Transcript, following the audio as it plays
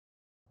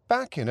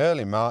Back in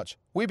early March,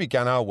 we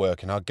began our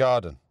work in our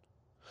garden.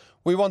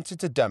 We wanted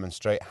to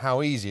demonstrate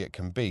how easy it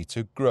can be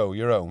to grow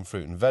your own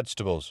fruit and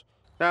vegetables.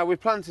 Now, we've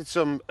planted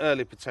some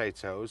early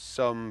potatoes,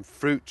 some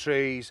fruit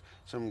trees,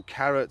 some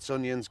carrots,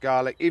 onions,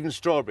 garlic, even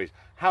strawberries.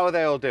 How are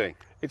they all doing?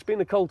 It's been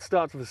a cold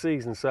start to the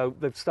season, so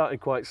they've started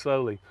quite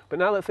slowly. But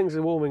now that things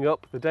are warming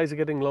up, the days are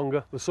getting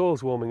longer, the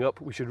soil's warming up,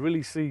 we should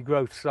really see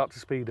growth start to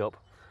speed up.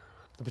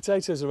 The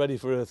potatoes are ready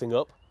for earthing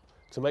up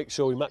to make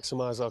sure we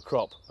maximise our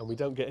crop and we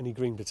don't get any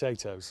green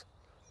potatoes.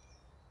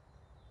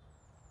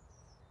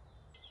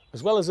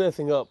 As well as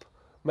earthing up,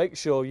 make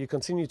sure you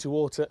continue to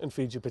water and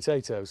feed your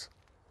potatoes.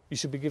 You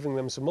should be giving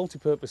them some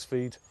multi-purpose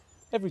feed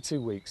every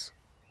 2 weeks.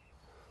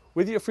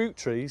 With your fruit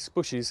trees,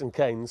 bushes and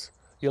canes,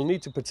 you'll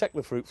need to protect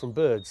the fruit from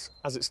birds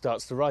as it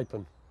starts to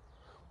ripen.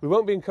 We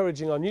won't be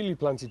encouraging our newly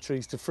planted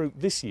trees to fruit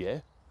this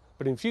year,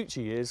 but in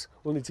future years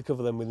we'll need to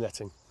cover them with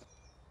netting.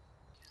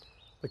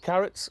 The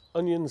carrots,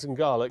 onions and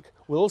garlic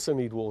will also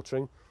need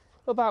watering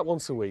about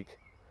once a week.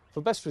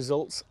 For best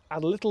results,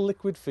 add a little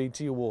liquid feed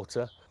to your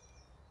water,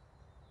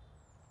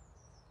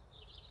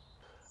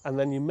 and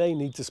then you may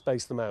need to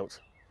space them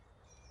out.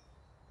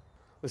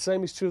 The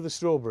same is true of the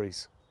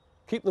strawberries.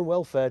 Keep them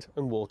well fed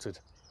and watered.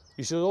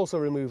 You should also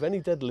remove any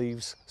dead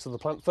leaves so the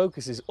plant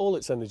focuses all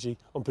its energy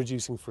on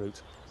producing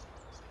fruit.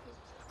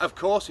 Of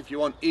course, if you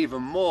want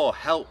even more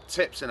help,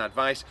 tips and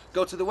advice,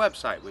 go to the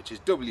website, which is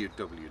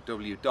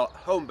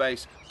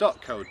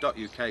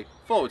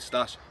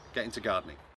www.homebase.co.uk/get into gardening.